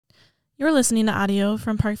You're listening to audio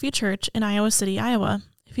from Parkview Church in Iowa City, Iowa.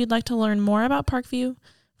 If you'd like to learn more about Parkview,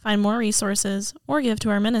 find more resources, or give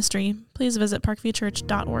to our ministry, please visit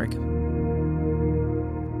parkviewchurch.org. Good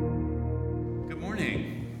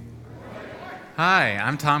morning. Hi,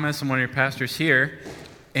 I'm Thomas. I'm one of your pastors here.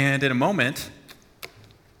 And in a moment,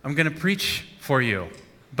 I'm going to preach for you.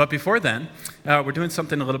 But before then, we're doing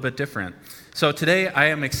something a little bit different. So today, I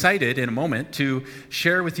am excited in a moment to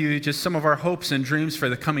share with you just some of our hopes and dreams for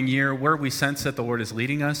the coming year, where we sense that the Lord is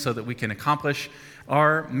leading us so that we can accomplish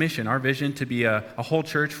our mission, our vision to be a whole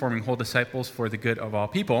church forming whole disciples for the good of all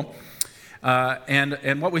people.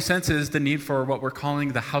 And what we sense is the need for what we're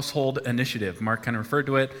calling the Household Initiative. Mark kind of referred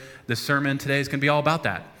to it. The sermon today is going to be all about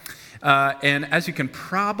that. And as you can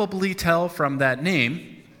probably tell from that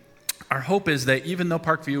name, our hope is that even though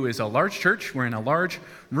Parkview is a large church, we're in a large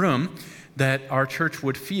room, that our church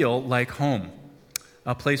would feel like home,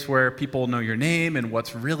 a place where people know your name and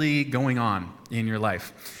what's really going on in your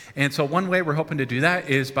life. And so one way we're hoping to do that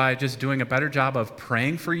is by just doing a better job of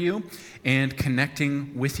praying for you and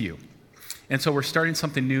connecting with you. And so we're starting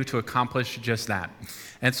something new to accomplish just that.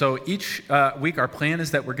 And so each week, our plan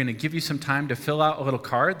is that we're going to give you some time to fill out a little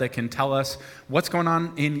card that can tell us what's going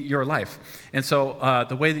on in your life. And so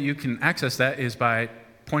the way that you can access that is by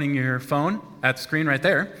pointing your phone at the screen right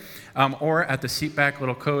there, or at the seat back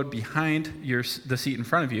little code behind the seat in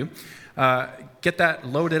front of you. Get that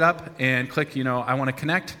loaded up and click, I want to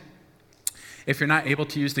connect. If you're not able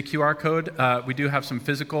to use the QR code, we do have some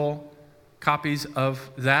physical copies of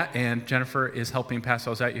that, and Jennifer is helping pass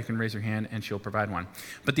those out. You can raise your hand and she'll provide one.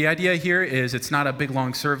 But the idea here is it's not a big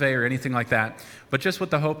long survey or anything like that, but just with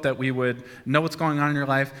the hope that we would know what's going on in your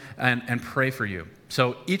life and pray for you.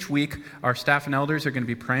 So each week, our staff and elders are going to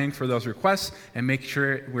be praying for those requests and make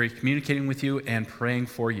sure we're communicating with you and praying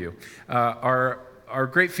for you. Our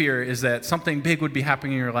great fear is that something big would be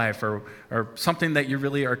happening in your life or something that you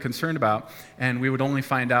really are concerned about, and we would only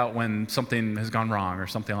find out when something has gone wrong or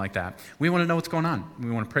something like that. We want to know what's going on. We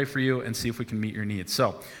want to pray for you and see if we can meet your needs.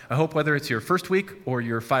 So I hope whether it's your first week or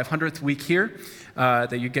your 500th week here,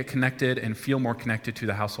 that you get connected and feel more connected to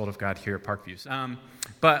the household of God here at Parkview.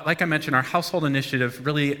 But like I mentioned, our Household Initiative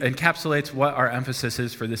really encapsulates what our emphasis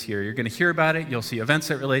is for this year. You're going to hear about it. You'll see events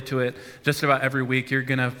that relate to it just about every week. You're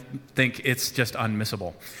going to think it's just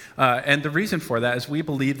unmissable. And the reason for that is we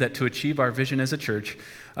believe that to achieve our vision as a church,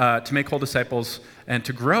 to make whole disciples and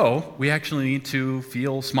to grow, we actually need to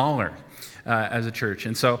feel smaller as a church.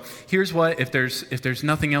 And so here's what, if there's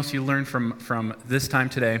nothing else you learn from this time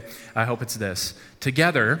today, I hope it's this.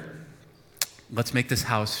 Together, let's make this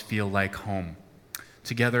house feel like home.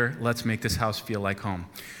 Together, let's make this house feel like home.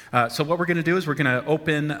 So what we're going to do is we're going to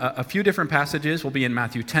open a few different passages. We'll be in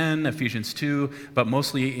Matthew 10, Ephesians 2, but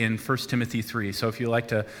mostly in 1 Timothy 3. So if you like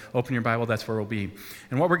to open your Bible, that's where we'll be.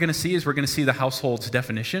 And what we're going to see is we're going to see the household's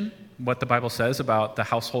definition, what the Bible says about the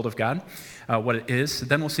household of God, what it is.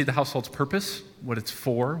 Then we'll see the household's purpose, what it's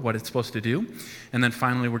for, what it's supposed to do. And then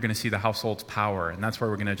finally, we're going to see the household's power. And that's where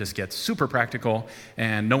we're going to just get super practical,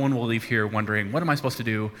 and no one will leave here wondering, what am I supposed to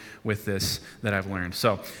do with this that I've learned?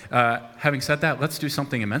 So having said that, let's do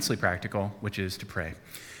something immensely practical, which is to pray.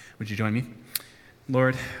 Would you join me?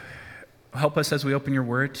 Lord, help us as we open your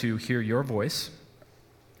word to hear your voice.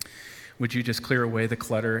 Would you just clear away the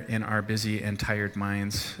clutter in our busy and tired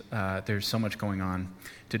minds? There's so much going on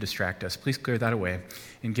to distract us. Please clear that away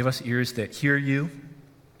and give us ears that hear you,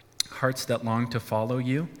 hearts that long to follow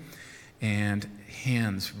you, and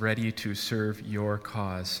hands ready to serve your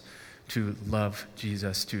cause, to love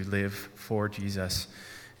Jesus, to live for Jesus,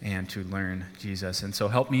 and to learn Jesus. And so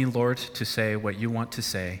help me, Lord, to say what you want to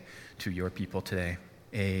say to your people today.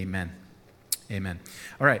 Amen. Amen.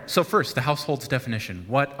 All right, so first, the household's definition.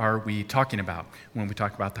 What are we talking about when we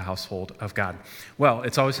talk about the household of God? Well,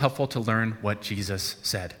 it's always helpful to learn what Jesus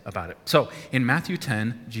said about it. So in Matthew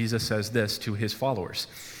 10, Jesus says this to his followers.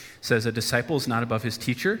 He says, "A disciple is not above his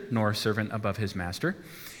teacher, nor a servant above his master.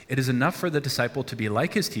 It is enough for the disciple to be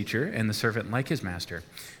like his teacher and the servant like his master."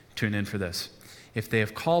 Tune in for this. "If they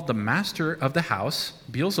have called the master of the house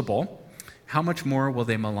Beelzebul, how much more will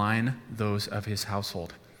they malign those of his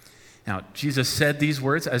household?" Now, Jesus said these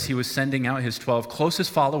words as he was sending out his 12 closest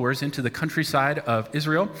followers into the countryside of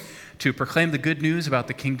Israel to proclaim the good news about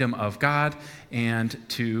the kingdom of God and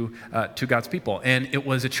to God's people. And it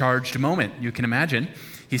was a charged moment, you can imagine.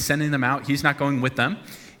 He's sending them out. He's not going with them.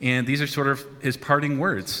 And these are sort of his parting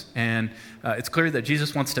words. And it's clear that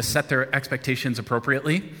Jesus wants to set their expectations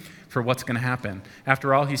appropriately for what's going to happen.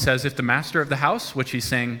 After all, he says, if the master of the house, which he's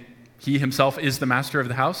saying he himself is the master of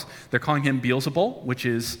the house, they're calling him Beelzebul, which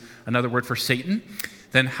is another word for Satan.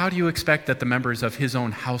 then how do you expect that the members of his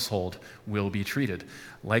own household will be treated?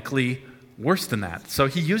 Likely worse than that. So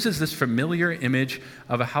he uses this familiar image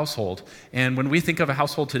of a household. And when we think of a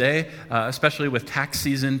household today, especially with tax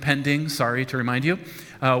season pending, sorry to remind you,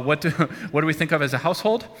 what do we think of as a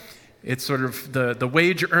household? It's sort of the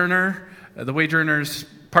wage earner, the wage earner's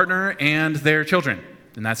partner, and their children,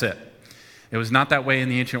 and that's it. It was not that way in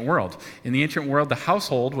the ancient world. In the ancient world, the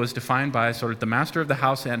household was defined by sort of the master of the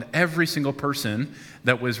house and every single person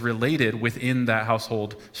that was related within that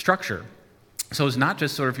household structure. So it was not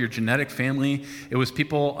just sort of your genetic family, it was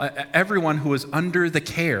people, everyone who was under the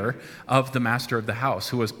care of the master of the house,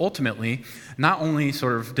 who was ultimately, not only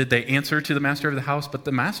sort of did they answer to the master of the house, but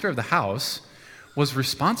the master of the house was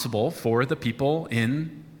responsible for the people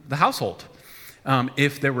in the household.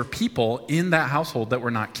 If there were people in that household that were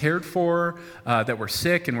not cared for, that were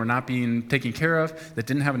sick and were not being taken care of, that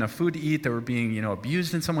didn't have enough food to eat, that were being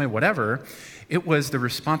abused in some way, whatever, it was the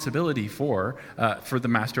responsibility for the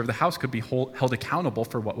master of the house could be held accountable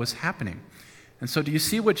for what was happening. And so do you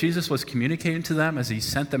see what Jesus was communicating to them as he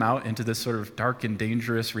sent them out into this sort of dark and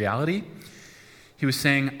dangerous reality? He was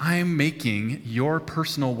saying, I'm making your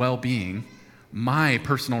personal well-being my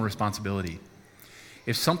personal responsibility.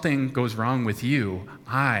 If something goes wrong with you,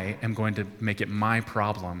 I am going to make it my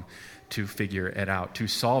problem to figure it out, to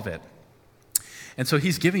solve it. And so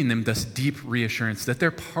he's giving them this deep reassurance that they're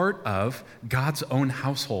part of God's own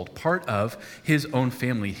household, part of his own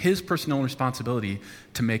family, his personal responsibility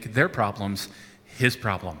to make their problems his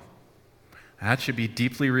problem. That should be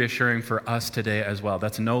deeply reassuring for us today as well.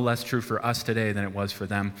 That's no less true for us today than it was for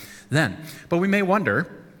them then. But we may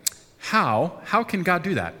wonder, how can God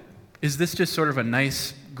do that? Is this just sort of a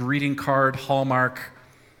nice greeting card, hallmark,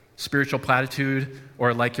 spiritual platitude,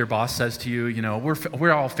 or like your boss says to you,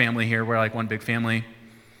 we're all family here, we're like one big family?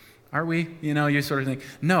 Are we? You sort of think,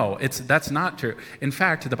 no, that's not true. In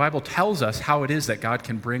fact, the Bible tells us how it is that God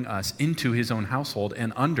can bring us into his own household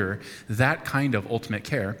and under that kind of ultimate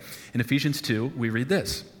care. In Ephesians 2, we read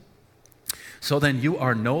this. So then you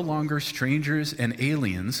are no longer strangers and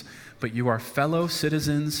aliens, but you are fellow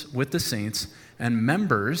citizens with the saints and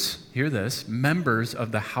members, hear this, members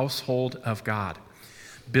of the household of God,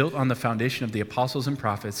 built on the foundation of the apostles and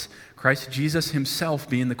prophets, Christ Jesus himself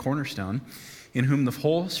being the cornerstone, in whom the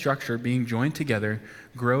whole structure being joined together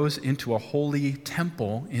grows into a holy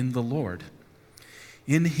temple in the Lord.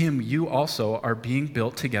 In him you also are being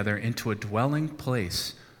built together into a dwelling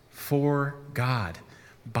place for God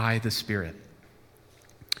by the Spirit.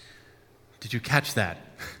 Did you catch that?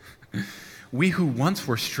 We who once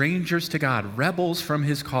were strangers to God, rebels from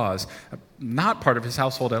his cause, not part of his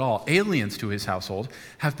household at all, aliens to his household,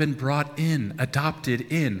 have been brought in,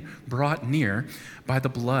 adopted in, brought near by the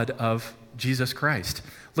blood of Jesus Christ.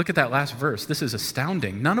 Look at that last verse. This is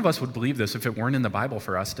astounding. None of us would believe this if it weren't in the Bible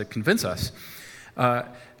for us to convince us.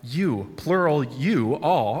 You, plural you,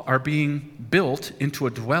 all, are being built into a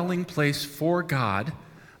dwelling place for God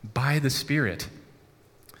by the Spirit.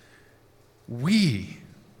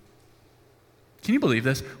 Can you believe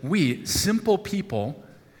this? We, simple people,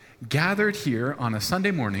 gathered here on a Sunday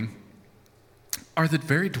morning, are the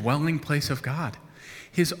very dwelling place of God,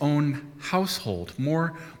 his own household,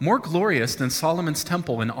 more glorious than Solomon's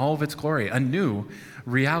temple in all of its glory, a new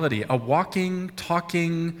reality, a walking,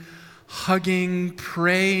 talking, hugging,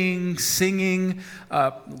 praying, singing,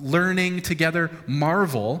 learning together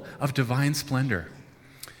marvel of divine splendor.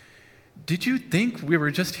 Did you think we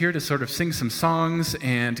were just here to sort of sing some songs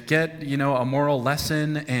and get, a moral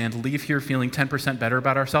lesson and leave here feeling 10% better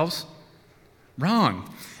about ourselves?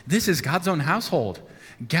 Wrong. This is God's own household,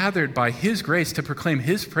 gathered by his grace to proclaim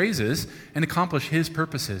his praises and accomplish his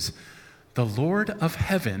purposes. The Lord of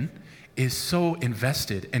heaven is so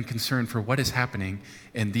invested and concerned for what is happening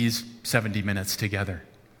in these 70 minutes together.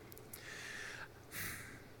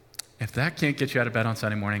 If that can't get you out of bed on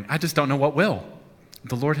Sunday morning, I just don't know what will.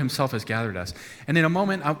 The Lord himself has gathered us. And in a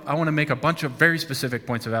moment, I want to make a bunch of very specific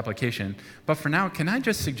points of application. But for now, can I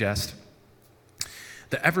just suggest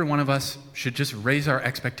that every one of us should just raise our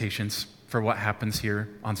expectations for what happens here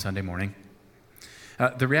on Sunday morning?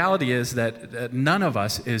 The reality is that none of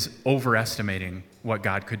us is overestimating what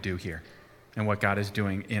God could do here and what God is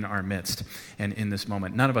doing in our midst and in this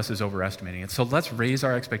moment. None of us is overestimating it. So let's raise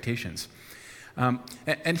our expectations.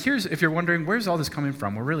 And here's, if you're wondering, where's all this coming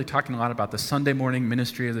from? We're really talking a lot about the Sunday morning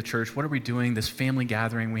ministry of the church. What are we doing, this family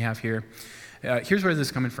gathering we have here? Here's where this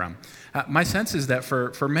is coming from. My sense is that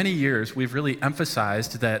for many years, we've really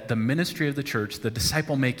emphasized that the ministry of the church, the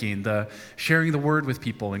disciple-making, the sharing the word with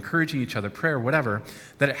people, encouraging each other, prayer, whatever,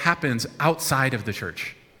 that it happens outside of the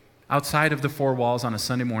church, outside of the four walls on a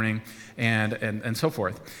Sunday morning and so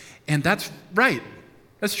forth. And that's right.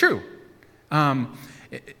 That's true.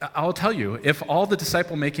 I'll tell you, if all the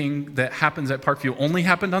disciple making that happens at Parkview only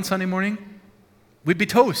happened on Sunday morning, we'd be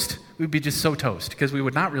toast. We'd be just so toast because we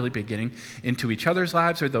would not really be getting into each other's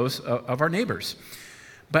lives or those of our neighbors.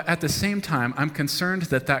 But at the same time, I'm concerned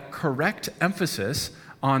that that correct emphasis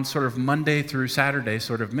on sort of Monday through Saturday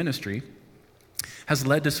sort of ministry has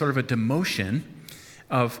led to sort of a demotion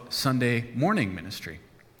of Sunday morning ministry,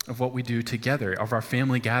 of what we do together, of our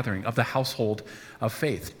family gathering, of the household of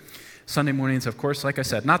faith. Sunday mornings, of course, like I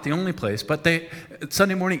said, not the only place, but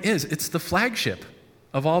Sunday morning it's the flagship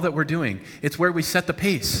of all that we're doing. It's where we set the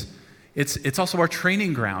pace. It's also our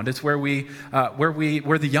training ground. It's where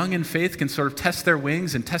the young in faith can sort of test their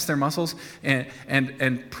wings and test their muscles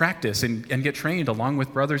and practice and get trained along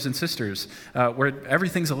with brothers and sisters, where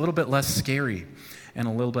everything's a little bit less scary and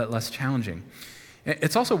a little bit less challenging.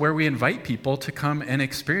 It's also where we invite people to come and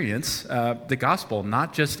experience the gospel,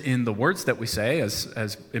 not just in the words that we say,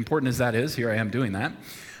 as important as that is, here I am doing that,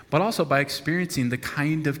 but also by experiencing the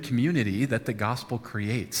kind of community that the gospel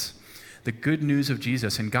creates. The good news of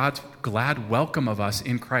Jesus and God's glad welcome of us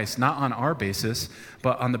in Christ, not on our basis,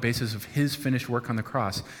 but on the basis of his finished work on the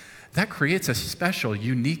cross. That creates a special,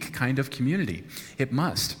 unique kind of community. It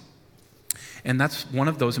must. And that's one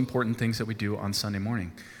of those important things that we do on Sunday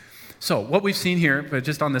morning. So what we've seen here, but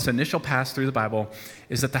just on this initial pass through the Bible,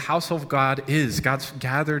 is that the household of God is God's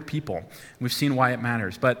gathered people. We've seen why it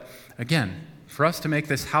matters. But again, for us to make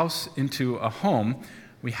this house into a home,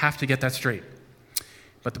 we have to get that straight.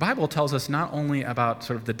 But the Bible tells us not only about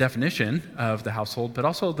sort of the definition of the household, but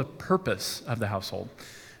also the purpose of the household.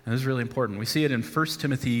 And this is really important. We see it in 1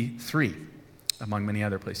 Timothy 3, among many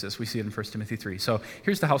other places. We see it in 1 Timothy 3. So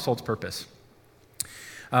here's the household's purpose.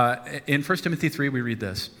 In 1 Timothy 3, we read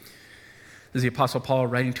this. This is the Apostle Paul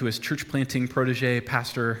writing to his church planting protege,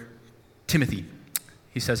 Pastor Timothy.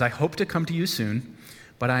 He says, I hope to come to you soon,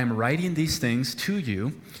 but I am writing these things to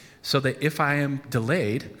you so that if I am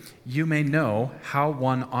delayed, you may know how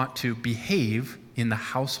one ought to behave in the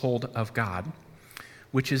household of God,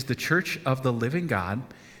 which is the church of the living God,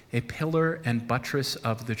 a pillar and buttress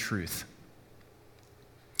of the truth.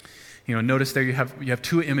 Notice there you have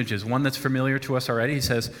two images. One that's familiar to us already. He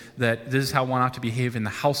says that this is how one ought to behave in the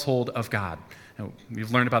household of God. Now,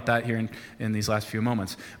 we've learned about that here in these last few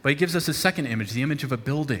moments. But he gives us a second image, the image of a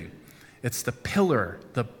building. It's the pillar,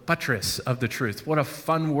 the buttress of the truth. What a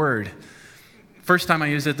fun word. First time I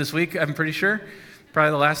used it this week, I'm pretty sure.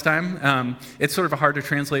 Probably the last time. It's sort of a hard to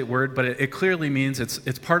translate word, but it clearly means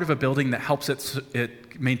it's part of a building that helps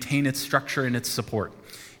it maintain its structure and its support.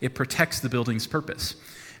 It protects the building's purpose.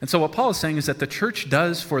 And so what Paul is saying is that the church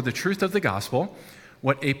does for the truth of the gospel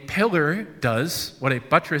what a pillar does, what a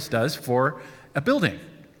buttress does for a building.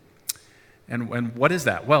 And what is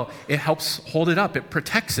that? Well, it helps hold it up. It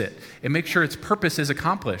protects it. It makes sure its purpose is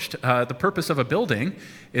accomplished. The purpose of a building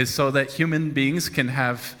is so that human beings can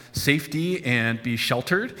have safety and be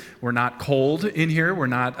sheltered. We're not cold in here.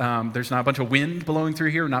 There's not a bunch of wind blowing through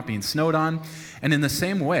here. We're not being snowed on. And in the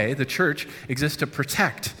same way, the church exists to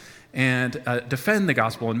protect and defend the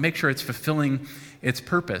gospel and make sure it's fulfilling its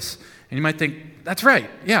purpose. And you might think, that's right,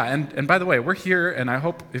 yeah, and by the way, we're here, and I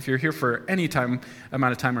hope if you're here for any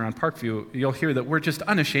amount of time around Parkview, you'll hear that we're just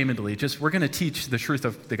unashamedly, we're going to teach the truth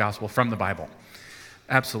of the gospel from the Bible.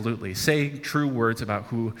 Absolutely. Say true words about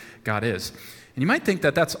who God is. And you might think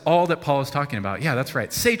that that's all that Paul is talking about. Yeah, that's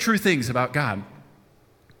right. Say true things about God.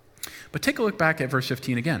 But take a look back at verse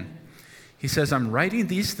 15 again. He says, I'm writing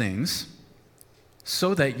these things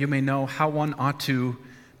so that you may know how one ought to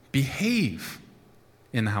behave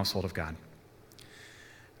in the household of God.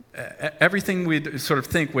 Everything we sort of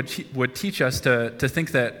think would teach us to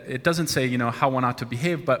think that it doesn't say, how one ought to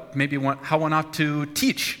behave, but maybe how one ought to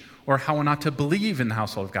teach or how one ought to believe in the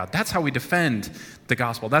household of God. That's how we defend the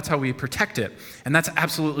gospel. That's how we protect it. And that's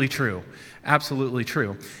absolutely true. Absolutely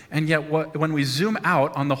true. And yet when we zoom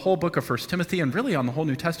out on the whole book of 1 Timothy and really on the whole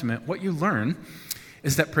New Testament, what you learn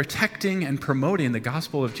is that protecting and promoting the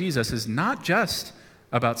gospel of Jesus is not just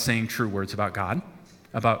about saying true words about God,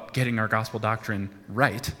 about getting our gospel doctrine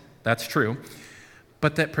right, that's true,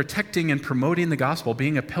 but that protecting and promoting the gospel,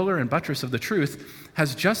 being a pillar and buttress of the truth,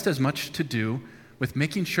 has just as much to do with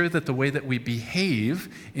making sure that the way that we behave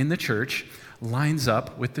in the church lines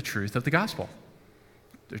up with the truth of the gospel.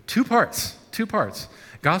 There are two parts.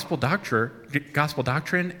 Gospel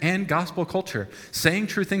doctrine and gospel culture. Saying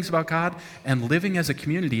true things about God and living as a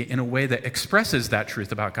community in a way that expresses that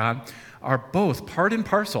truth about God are both part and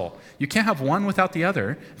parcel. You can't have one without the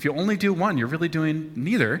other. If you only do one, you're really doing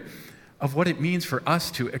neither of what it means for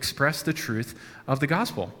us to express the truth of the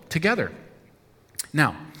gospel together.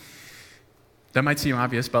 Now, That might seem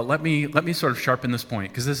obvious, but let me sort of sharpen this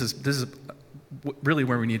point, because this is really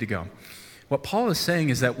where we need to go. What Paul is saying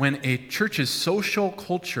is that when a church's social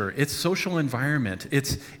culture, its social environment,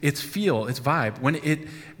 its feel, its vibe, when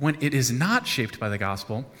it is not shaped by the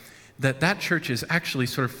gospel, that church is actually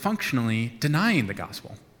sort of functionally denying the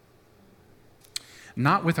gospel.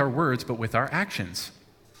 Not with our words, but with our actions.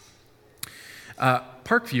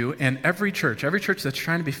 Parkview and every church that's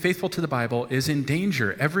trying to be faithful to the Bible is in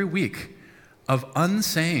danger every week of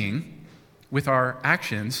unsaying with our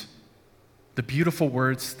actions the beautiful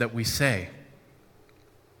words that we say.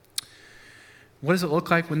 What does it look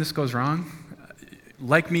like when this goes wrong?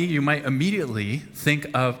 Like me, you might immediately think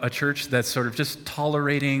of a church that's sort of just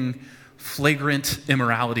tolerating flagrant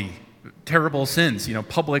immorality, terrible sins,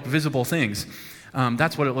 public, visible things.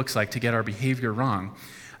 That's what it looks like to get our behavior wrong.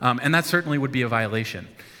 And that certainly would be a violation.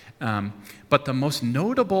 But the most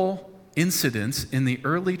notable incidents in the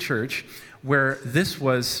early church where this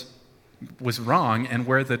was wrong and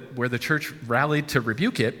where the church rallied to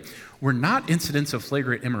rebuke it were not incidents of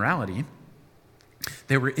flagrant immorality.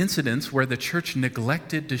 They were incidents where the church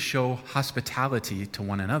neglected to show hospitality to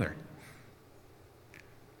one another.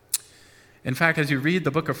 In fact, as you read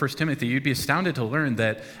the book of 1 Timothy, you'd be astounded to learn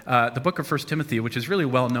that the book of 1 Timothy, which is really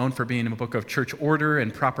well known for being a book of church order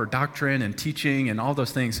and proper doctrine and teaching and all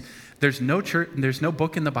those things, there's no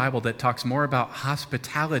book in the Bible that talks more about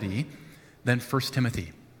hospitality than 1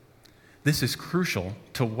 Timothy. This is crucial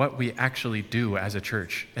to what we actually do as a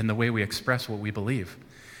church and the way we express what we believe.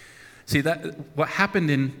 See, what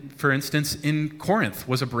happened for instance, in Corinth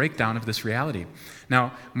was a breakdown of this reality.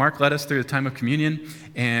 Now, Mark led us through the time of communion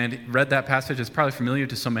and read that passage. It's probably familiar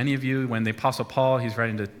to so many of you. When the Apostle Paul, he's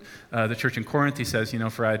writing to the church in Corinth, he says,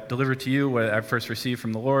 for I delivered to you what I first received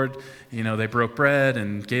from the Lord. They broke bread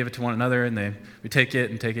and gave it to one another, and we take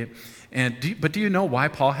it and take it. But do you know why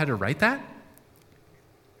Paul had to write that?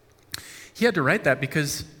 He had to write that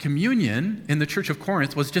because communion in the church of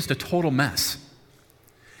Corinth was just a total mess.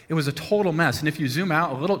 It was a total mess. And if you zoom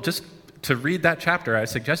out a little, just to read that chapter, I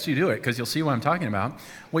suggest you do it because you'll see what I'm talking about.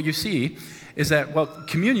 What you see is that,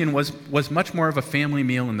 communion was much more of a family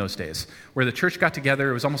meal in those days, where the church got together.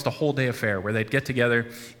 It was almost a whole day affair where they'd get together,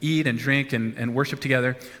 eat and drink and worship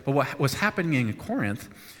together. But what was happening in Corinth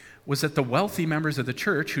was that the wealthy members of the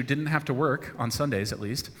church, who didn't have to work, on Sundays at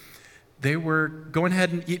least, they were going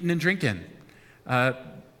ahead and eating and drinking.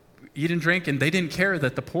 Eat and drink, and they didn't care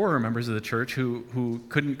that the poorer members of the church who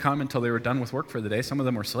couldn't come until they were done with work for the day, some of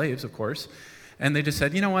them were slaves, of course, and they just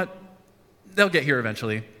said, you know what, they'll get here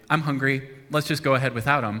eventually. I'm hungry. Let's just go ahead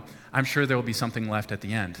without them. I'm sure there will be something left at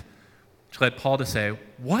the end. Which led Paul to say,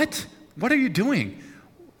 what? What are you doing?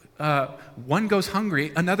 One goes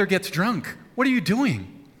hungry, another gets drunk. What are you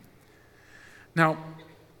doing? Now,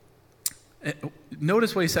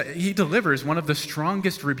 notice what he said. He delivers one of the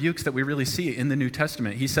strongest rebukes that we really see in the New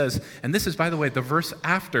Testament. He says, and this is, by the way, the verse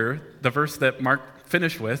after the verse that Mark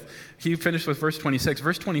finished with. He finished with verse 26.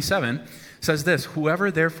 Verse 27 says this: "Whoever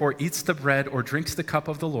therefore eats the bread or drinks the cup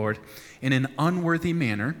of the Lord in an unworthy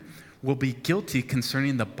manner will be guilty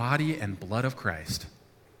concerning the body and blood of Christ."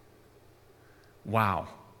 Wow.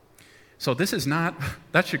 So this is not,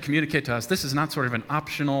 that should communicate to us, this is not sort of an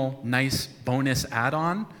optional, nice bonus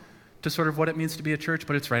add-on to sort of what it means to be a church,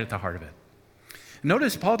 but it's right at the heart of it.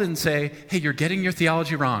 Notice Paul didn't say, hey, you're getting your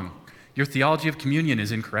theology wrong. Your theology of communion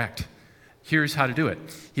is incorrect. Here's how to do it.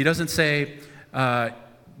 He doesn't say,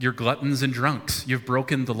 you're gluttons and drunks. You've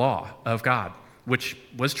broken the law of God, which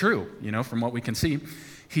was true, from what we can see.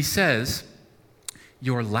 He says,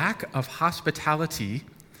 your lack of hospitality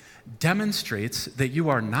demonstrates that you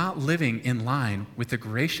are not living in line with the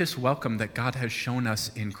gracious welcome that God has shown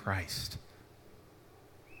us in Christ.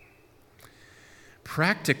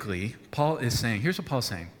 Practically, Paul is saying, here's what Paul's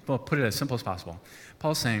saying. Well, put it as simple as possible.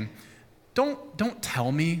 Paul's saying, don't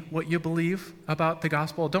tell me what you believe about the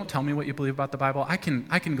gospel. Don't tell me what you believe about the Bible. I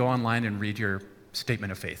can go online and read your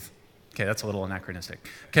statement of faith. Okay, that's a little anachronistic.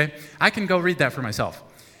 Okay, I can go read that for myself.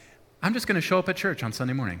 I'm just going to show up at church on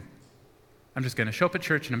Sunday morning. I'm just going to show up at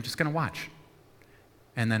church and I'm just going to watch.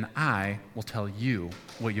 And then I will tell you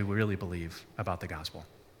what you really believe about the gospel.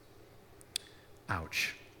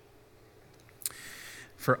 Ouch.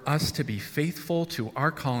 For us to be faithful to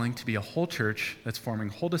our calling to be a whole church that's forming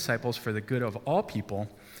whole disciples for the good of all people,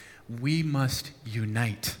 we must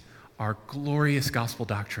unite our glorious gospel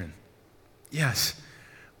doctrine, yes,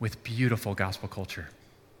 with beautiful gospel culture,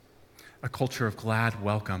 a culture of glad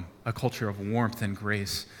welcome, a culture of warmth and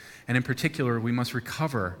grace. And in particular, we must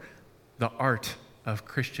recover the art of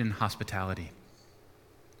Christian hospitality,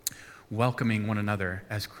 welcoming one another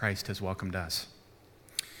as Christ has welcomed us.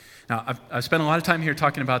 Now, I've spent a lot of time here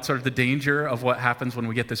talking about sort of the danger of what happens when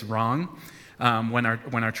we get this wrong, when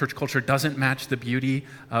our church culture doesn't match the beauty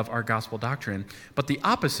of our gospel doctrine. But the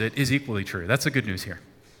opposite is equally true. That's the good news here.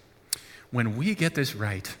 When we get this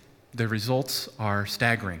right, the results are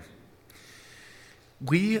staggering.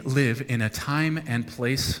 We live in a time and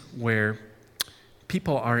place where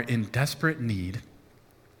people are in desperate need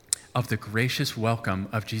of the gracious welcome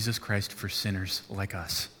of Jesus Christ for sinners like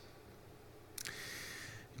us.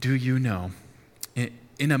 Do you know,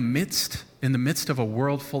 in the midst of a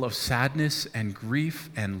world full of sadness and grief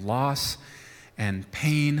and loss and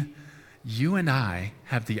pain, you and I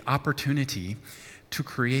have the opportunity to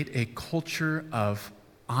create a culture of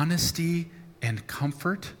honesty and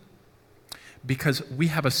comfort because we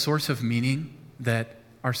have a source of meaning that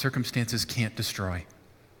our circumstances can't destroy.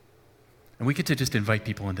 And we get to just invite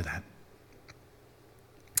people into that.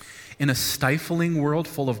 In a stifling world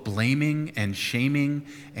full of blaming and shaming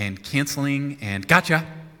and canceling and gotcha,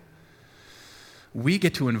 we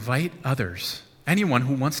get to invite others, anyone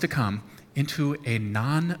who wants to come, into a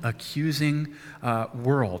non-accusing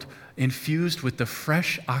world infused with the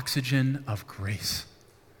fresh oxygen of grace,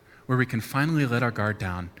 where we can finally let our guard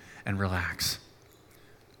down and relax.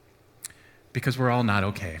 Because we're all not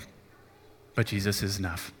okay, but Jesus is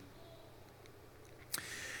enough.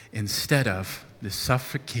 Instead of the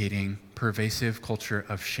suffocating, pervasive culture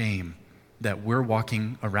of shame that we're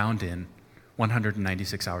walking around in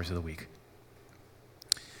 196 hours of the week.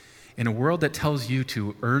 In a world that tells you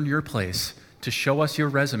to earn your place, to show us your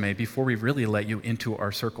resume before we really let you into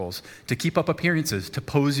our circles, to keep up appearances, to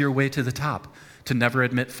pose your way to the top, to never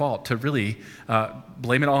admit fault, to really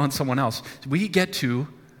blame it all on someone else, we get to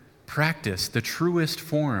practice the truest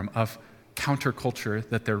form of counterculture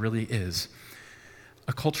that there really is.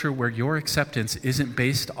 A culture where your acceptance isn't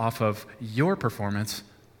based off of your performance,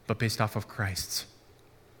 but based off of Christ's.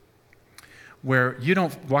 Where you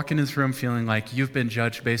don't walk into this room feeling like you've been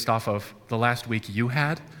judged based off of the last week you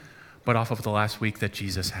had, but off of the last week that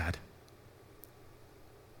Jesus had.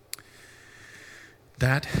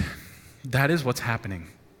 That is what's happening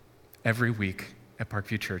every week at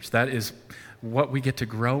Parkview Church. That is what we get to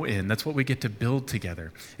grow in. That's what we get to build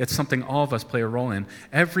together. It's something all of us play a role in.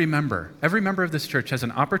 Every member of this church has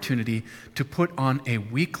an opportunity to put on a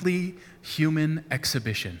weekly human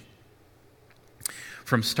exhibition.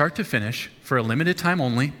 From start to finish, for a limited time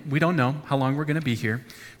only, we don't know how long we're going to be here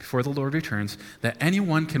before the Lord returns, that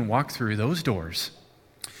anyone can walk through those doors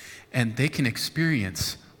and they can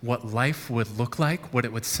experience what life would look like, what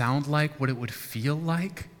it would sound like, what it would feel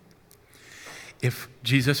like if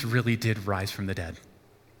Jesus really did rise from the dead.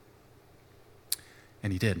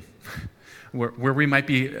 And he did. Where we might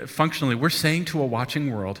be functionally, we're saying to a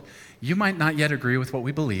watching world, you might not yet agree with what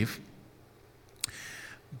we believe,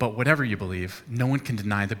 but whatever you believe, no one can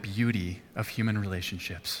deny the beauty of human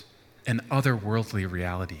relationships, an otherworldly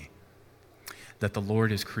reality that the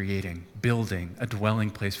Lord is creating, building a dwelling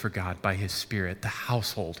place for God by his Spirit, the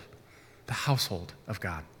household of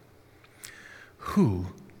God. Who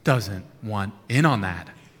doesn't want in on that?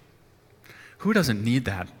 Who doesn't need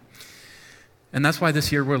that? And that's why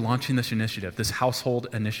this year we're launching this initiative, this household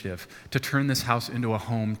initiative, to turn this house into a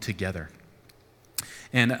home together.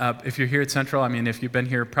 And if you're here at Central, I mean, if you've been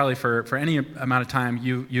here probably for any amount of time,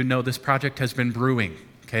 you know this project has been brewing.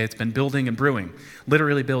 Okay, it's been building and brewing,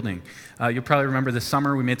 literally building. You'll probably remember this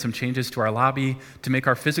summer we made some changes to our lobby to make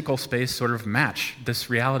our physical space sort of match this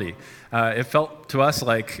reality. It felt to us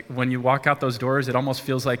like when you walk out those doors, it almost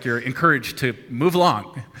feels like you're encouraged to move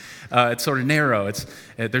along. It's sort of narrow.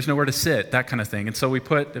 There's nowhere to sit, that kind of thing. And so we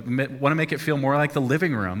want to make it feel more like the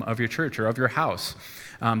living room of your church or of your house.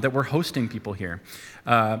 That we're hosting people here.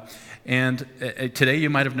 And today you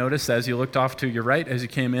might have noticed as you looked off to your right as you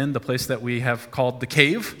came in, the place that we have called the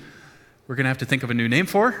cave, we're going to have to think of a new name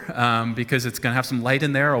for because it's going to have some light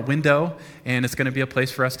in there, a window, and it's going to be a place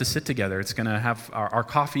for us to sit together. It's going to have our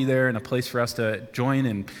coffee there and a place for us to join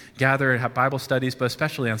and gather and have Bible studies, but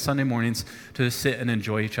especially on Sunday mornings to sit and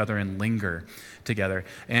enjoy each other and linger together.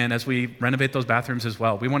 And as we renovate those bathrooms as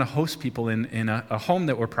well, we want to host people in a home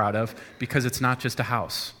that we're proud of because it's not just a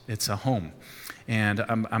house, it's a home. And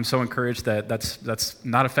I'm so encouraged that that's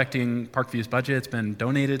not affecting Parkview's budget. It's been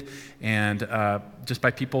donated, and just by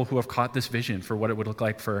people who have caught this vision for what it would look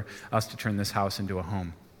like for us to turn this house into a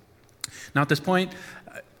home. Now at this point,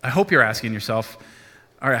 I hope you're asking yourself,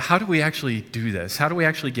 all right, how do we actually do this? How do we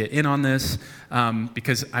actually get in on this?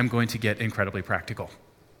 Because I'm going to get incredibly practical.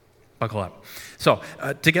 Buckle up. So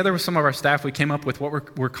together with some of our staff, we came up with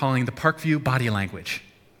what we're calling the Parkview body language.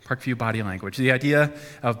 Parkview body language. The idea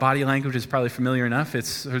of body language is probably familiar enough. It's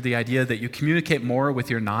sort of the idea that you communicate more with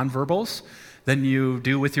your nonverbals than you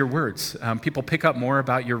do with your words. People pick up more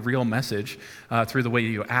about your real message through the way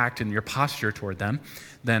you act and your posture toward them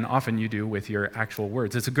than often you do with your actual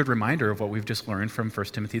words. It's a good reminder of what we've just learned from 1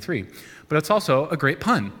 Timothy 3. But it's also a great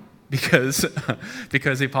pun because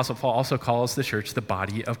the Apostle Paul also calls the church the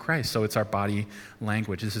body of Christ. So it's our body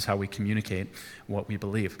language. This is how we communicate what we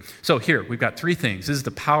believe. So here, we've got three things. This is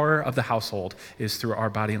the power of the household is through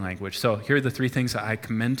our body language. So here are the three things that I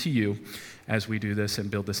commend to you as we do this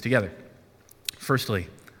and build this together. Firstly,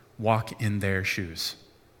 walk in their shoes.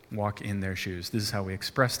 Walk in their shoes. This is how we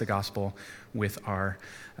express the gospel with our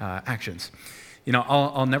actions. You know,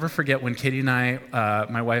 I'll never forget when Katie and I,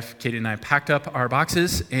 my wife Katie and I, packed up our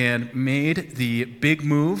boxes and made the big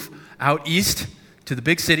move out east to the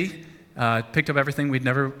big city. Picked up everything. We'd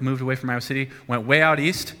never moved away from Iowa City. Went way out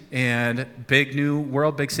east, and big new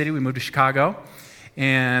world, big city. We moved to Chicago,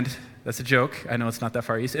 and that's a joke. I know it's not that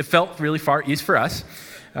far east. It felt really far east for us,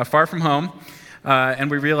 far from home. And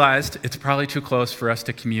we realized it's probably too close for us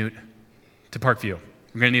to commute to Parkview.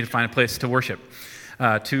 We're going to need to find a place to worship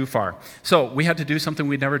too far. So we had to do something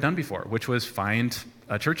we'd never done before, which was find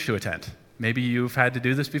a church to attend. Maybe you've had to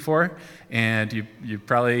do this before, and you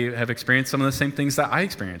probably have experienced some of the same things that I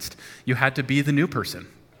experienced. You had to be the new person.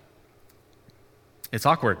 It's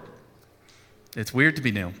awkward. It's weird to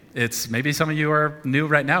be new. Maybe some of you are new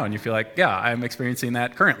right now, and you feel like, yeah, I'm experiencing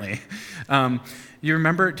that currently. Do you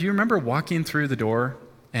remember walking through the door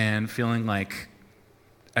and feeling like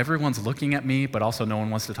everyone's looking at me, but also no one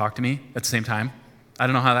wants to talk to me at the same time? I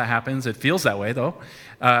don't know how that happens. It feels that way, though.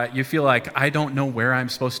 You feel like I don't know where I'm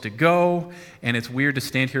supposed to go, and it's weird to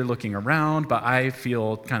stand here looking around, but I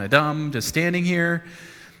feel kind of dumb just standing here.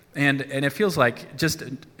 And it feels like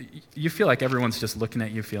you feel like everyone's just looking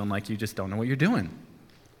at you, feeling like you just don't know what you're doing.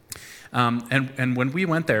 And when we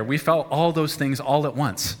went there, we felt all those things all at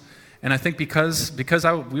once. And I think because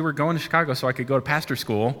we were going to Chicago so I could go to pastor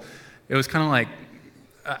school, it was kind of like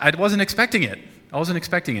I wasn't expecting it.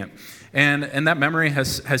 And that memory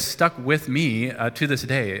has stuck with me to this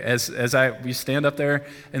day. As we stand up there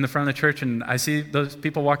in the front of the church and I see those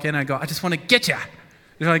people walk in, I go, I just want to get you.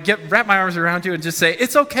 Wrap my arms around you and just say,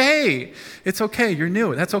 it's okay. It's okay. You're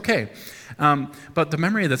new. That's okay. But the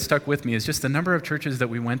memory that stuck with me is just the number of churches that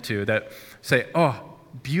we went to that say, oh,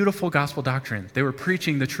 beautiful gospel doctrine. They were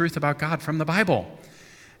preaching the truth about God from the Bible.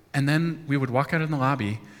 And then we would walk out in the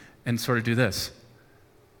lobby and sort of do this.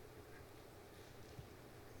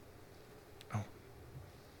 Oh.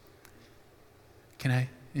 Can I,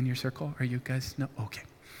 in your circle? Are you guys? No? Okay.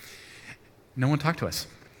 No one talked to us.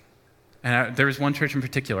 And there was one church in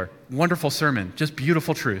particular, wonderful sermon, just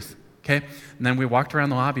beautiful truth, okay? And then we walked around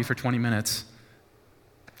the lobby for 20 minutes,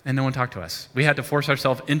 and no one talked to us. We had to force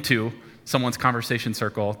ourselves into someone's conversation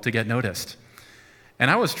circle to get noticed.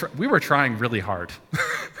 And we were trying really hard.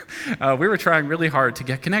 We were trying really hard to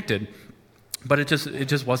get connected, but it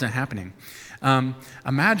just wasn't happening.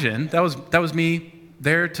 Imagine, that was me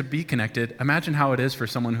there to be connected. Imagine how it is for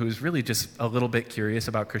someone who's really just a little bit curious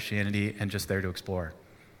about Christianity and just there to explore.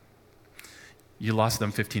 You lost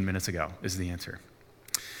them 15 minutes ago, is the answer.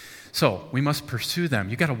 So we must pursue them.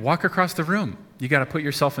 You got to walk across the room. You got to put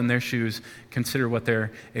yourself in their shoes, consider what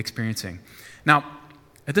they're experiencing. Now,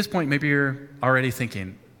 at this point, maybe you're already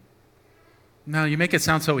thinking, no, you make it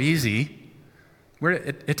sound so easy.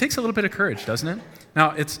 It takes a little bit of courage, doesn't it?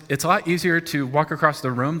 Now, it's a lot easier to walk across the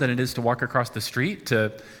room than it is to walk across the street,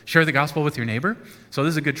 to share the gospel with your neighbor. So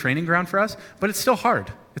this is a good training ground for us, but it's still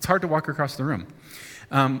hard. It's hard to walk across the room.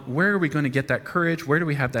 Where are we going to get that courage? Where do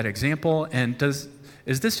we have that example? And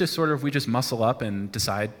is this just sort of we just muscle up and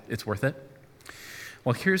decide it's worth it?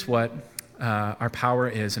 Well, here's what our power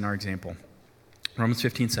is in our example. Romans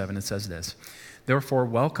 15:7, it says this, "Therefore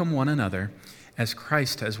welcome one another as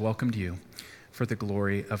Christ has welcomed you for the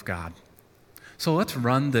glory of God." So let's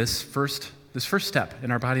run this first step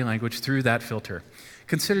in our body language through that filter.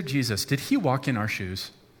 Consider Jesus. Did he walk in our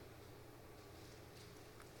shoes?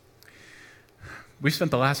 We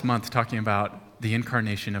spent the last month talking about the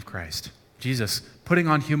incarnation of Christ. Jesus putting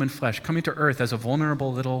on human flesh, coming to earth as a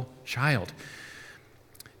vulnerable little child.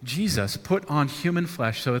 Jesus put on human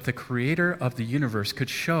flesh so that the creator of the universe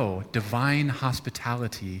could show divine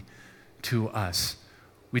hospitality to us.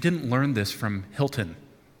 We didn't learn this from Hilton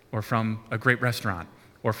or from a great restaurant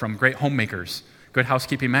or from great homemakers, Good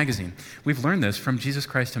Housekeeping magazine. We've learned this from Jesus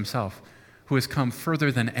Christ himself, who has come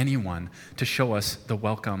further than anyone to show us the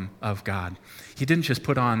welcome of God. He didn't just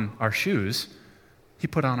put on our shoes, he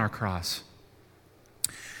put on our cross.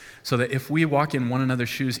 So that if we walk in one another's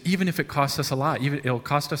shoes, even if it costs us a lot, it'll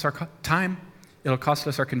cost us our time, it'll cost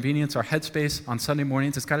us our convenience, our headspace on Sunday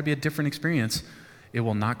mornings, it's got to be a different experience. It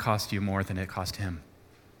will not cost you more than it cost him.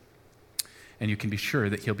 and you can be sure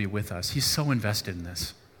that he'll be with us. He's so invested in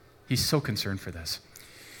this. He's so concerned for this.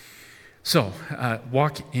 So,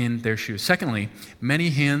 walk in their shoes. Secondly,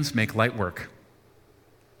 many hands make light work.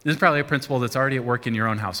 This is probably a principle that's already at work in your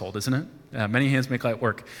own household, isn't it? Many hands make light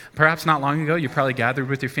work. Perhaps not long ago, you probably gathered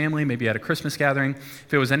with your family, maybe at a Christmas gathering.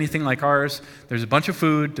 If it was anything like ours, there's a bunch of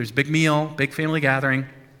food, there's a big meal, big family gathering.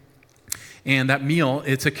 And that meal,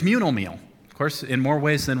 it's a communal meal, of course, in more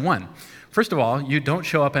ways than one. First of all, you don't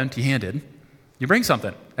show up empty-handed. You bring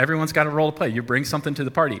something. Everyone's got a role to play. You bring something to the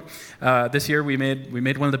party. This year, we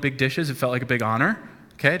made one of the big dishes. It felt like a big honor,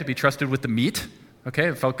 okay, to be trusted with the meat. Okay,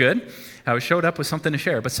 it felt good. I showed up with something to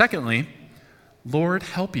share. But secondly, Lord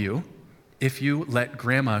help you if you let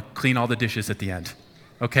grandma clean all the dishes at the end,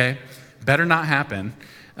 okay? Better not happen.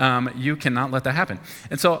 You cannot let that happen.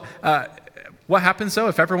 And so what happens, though,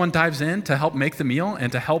 if everyone dives in to help make the meal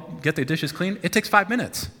and to help get the dishes clean? It takes 5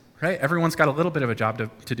 minutes, right? Everyone's got a little bit of a job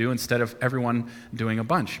to do instead of everyone doing a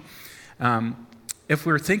bunch. If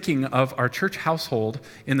we're thinking of our church household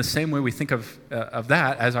in the same way we think of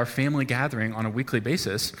that as our family gathering on a weekly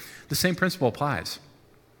basis, the same principle applies.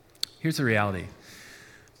 Here's the reality.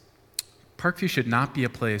 Parkview should not be a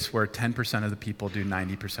place where 10% of the people do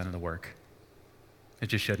 90% of the work. It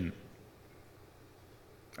just shouldn't.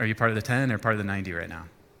 Are you part of the 10 or part of the 90 right now?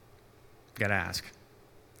 Got to ask.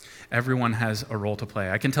 Everyone has a role to play.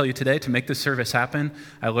 I can tell you today, to make this service happen,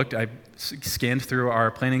 I scanned through our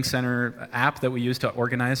Planning Center app that we use to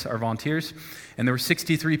organize our volunteers, and there were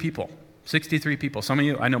 63 people. 63 people. Some of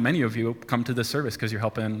you, I know many of you come to this service because you're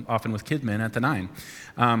helping often with KidMin at the 9.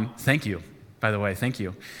 Thank you, by the way, thank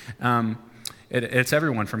you. It's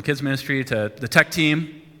everyone from kids ministry to the tech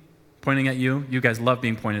team, pointing at you. You guys love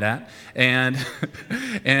being pointed at. And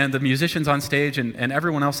and the musicians on stage and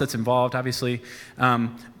everyone else that's involved, obviously.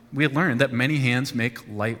 We had learned that many hands make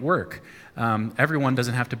light work. Everyone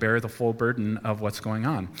doesn't have to bear the full burden of what's going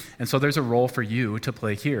on. And so there's a role for you to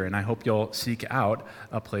play here, and I hope you'll seek out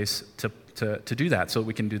a place to do that so that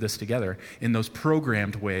we can do this together in those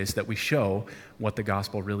programmed ways that we show what the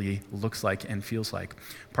gospel really looks like and feels like.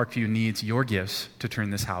 Parkview needs your gifts to turn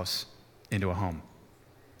this house into a home.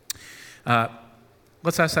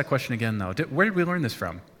 Let's ask that question again, though. Where did we learn this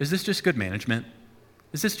from? Is this just good management?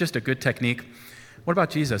 Is this just a good technique? What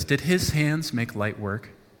about Jesus? Did his hands make light work?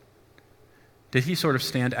 Did he sort of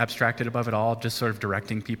stand abstracted above it all, just sort of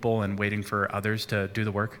directing people and waiting for others to do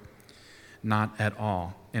the work? Not at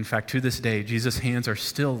all. In fact, to this day, Jesus' hands are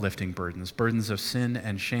still lifting burdens of sin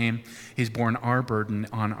and shame. He's borne our burden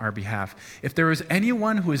on our behalf. If there is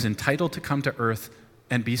anyone who is entitled to come to earth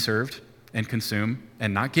and be served and consume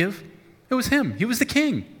and not give, it was him. He was the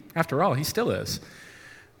king. After all, he still is.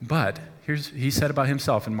 But he said about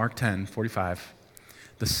himself in Mark 10:45,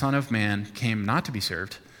 the Son of Man came not to be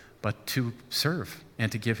served, but to serve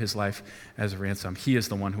and to give his life as a ransom. He is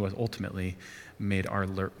the one who has ultimately made our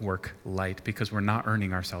work light because we're not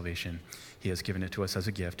earning our salvation. He has given it to us as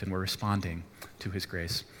a gift, and we're responding to his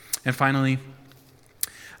grace. And finally,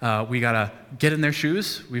 we got to get in their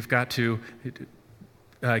shoes. We've got to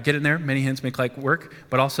get in there. Many hands make light work,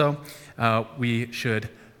 but also we should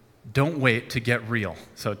don't wait to get real.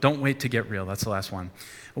 So don't wait to get real. That's the last one.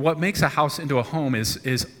 What makes a house into a home is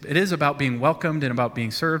it is about being welcomed and about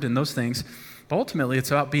being served and those things, but ultimately it's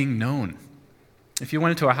about being known. If you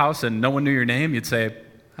went into a house and no one knew your name, you'd say,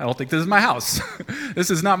 I don't think this is my house. This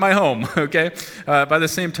is not my home, okay? By the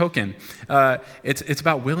same token, it's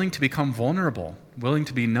about willing to become vulnerable, willing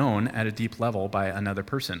to be known at a deep level by another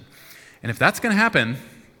person. And if that's going to happen,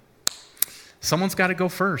 someone's got to go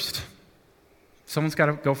first. Someone's got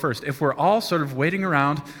to go first. If we're all sort of waiting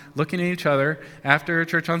around, looking at each other after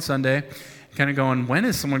church on Sunday, kind of going, when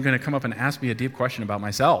is someone going to come up and ask me a deep question about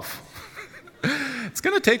myself? It's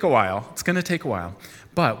going to take a while. It's going to take a while.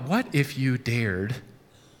 But what if you dared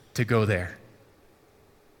to go there?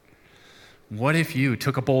 What if you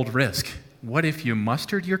took a bold risk? What if you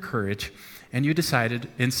mustered your courage and you decided,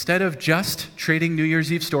 instead of just trading New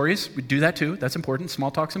Year's Eve stories, we do that too, that's important,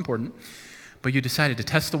 small talk's important, but you decided to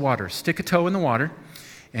test the water, stick a toe in the water,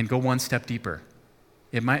 and go one step deeper.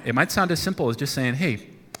 It might sound as simple as just saying, hey,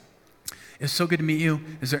 it's so good to meet you.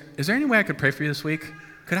 Is there any way I could pray for you this week?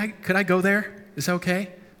 Could I go there? Is that okay?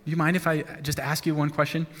 Do you mind if I just ask you one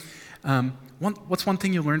question? What's one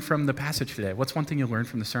thing you learned from the passage today? What's one thing you learned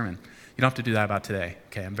from the sermon? You don't have to do that about today.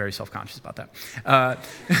 Okay, I'm very self-conscious about that.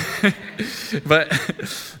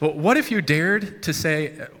 But what if you dared to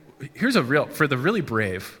say, for the really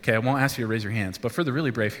brave, okay, I won't ask you to raise your hands, but for the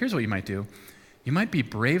really brave, here's what you might do. You might be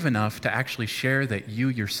brave enough to actually share that you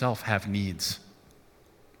yourself have needs,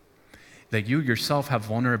 that you yourself have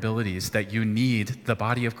vulnerabilities that you need the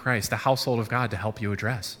body of Christ, the household of God, to help you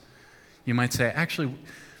address. You might say, actually,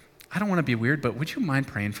 I don't want to be weird, but would you mind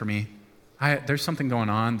praying for me? There's something going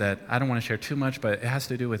on that I don't want to share too much, but it has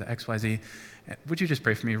to do with X, Y, Z. Would you just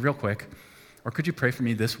pray for me real quick? Or could you pray for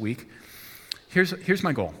me this week? Here's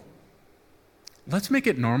my goal. Let's make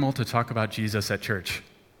it normal to talk about Jesus at church.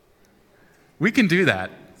 We can do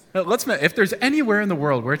that. If there's anywhere in the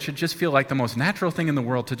world where it should just feel like the most natural thing in the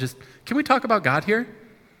world to just, can we talk about God here?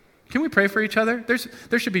 Can we pray for each other?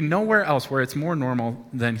 There should be nowhere else where it's more normal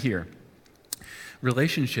than here.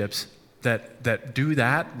 Relationships that do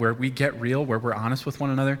that, where we get real, where we're honest with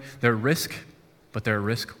one another, they're a risk, but they're a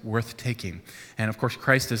risk worth taking. And of course,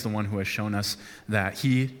 Christ is the one who has shown us that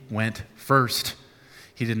he went first.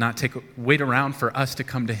 He did not wait around for us to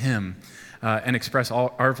come to him and express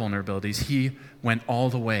all our vulnerabilities. He went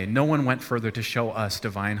all the way. No one went further to show us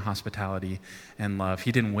divine hospitality and love.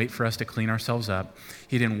 He didn't wait for us to clean ourselves up.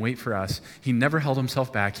 He didn't wait for us. He never held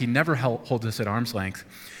himself back. He never held us at arm's length.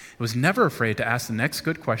 Was never afraid to ask the next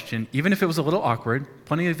good question, even if it was a little awkward.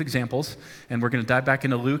 Plenty of examples, and we're going to dive back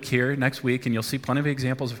into Luke here next week, and you'll see plenty of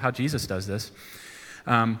examples of how Jesus does this.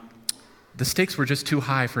 The stakes were just too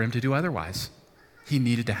high for him to do otherwise. He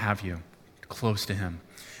needed to have you close to him,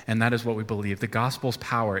 and that is what we believe. The gospel's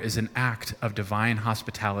power is an act of divine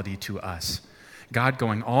hospitality to us. God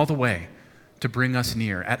going all the way to bring us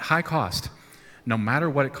near at high cost. No matter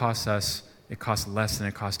what it costs us, it costs less than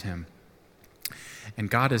it cost him. And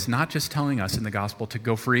God is not just telling us in the gospel to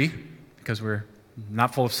go free because we're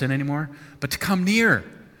not full of sin anymore, but to come near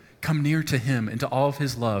to him and to all of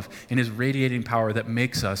his love and his radiating power that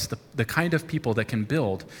makes us the kind of people that can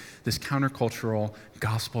build this countercultural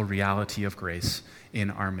gospel reality of grace in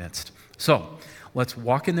our midst. So let's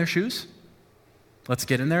walk in their shoes. Let's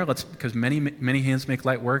get in there, because many hands make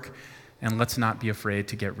light work, and let's not be afraid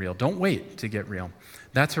to get real. Don't wait to get real.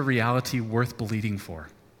 That's a reality worth bleeding for.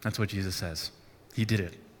 That's what Jesus says. He did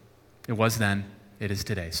it. It was then, it is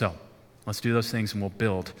today. So let's do those things, and we'll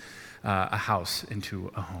build a house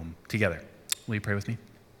into a home together. Will you pray with me?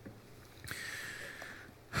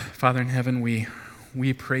 Father in heaven,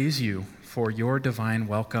 we praise you for your divine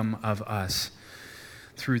welcome of us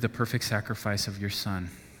through the perfect sacrifice of your Son.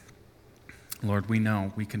 Lord,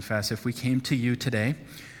 we confess, if we came to you today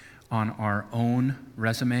on our own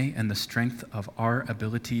resume and the strength of our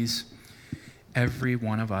abilities, every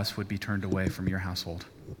one of us would be turned away from your household.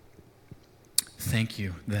 Thank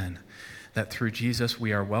you, then, that through Jesus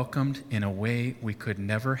we are welcomed in a way we could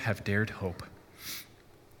never have dared hope.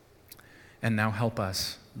 And now help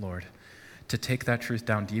us, Lord, to take that truth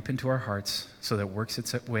down deep into our hearts so that it works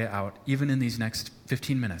its way out, even in these next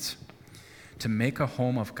 15 minutes, to make a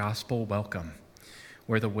home of gospel welcome,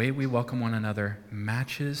 where the way we welcome one another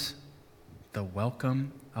matches the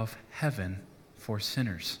welcome of heaven for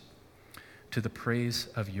sinners. To the praise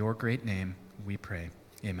of your great name, we pray.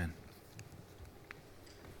 Amen.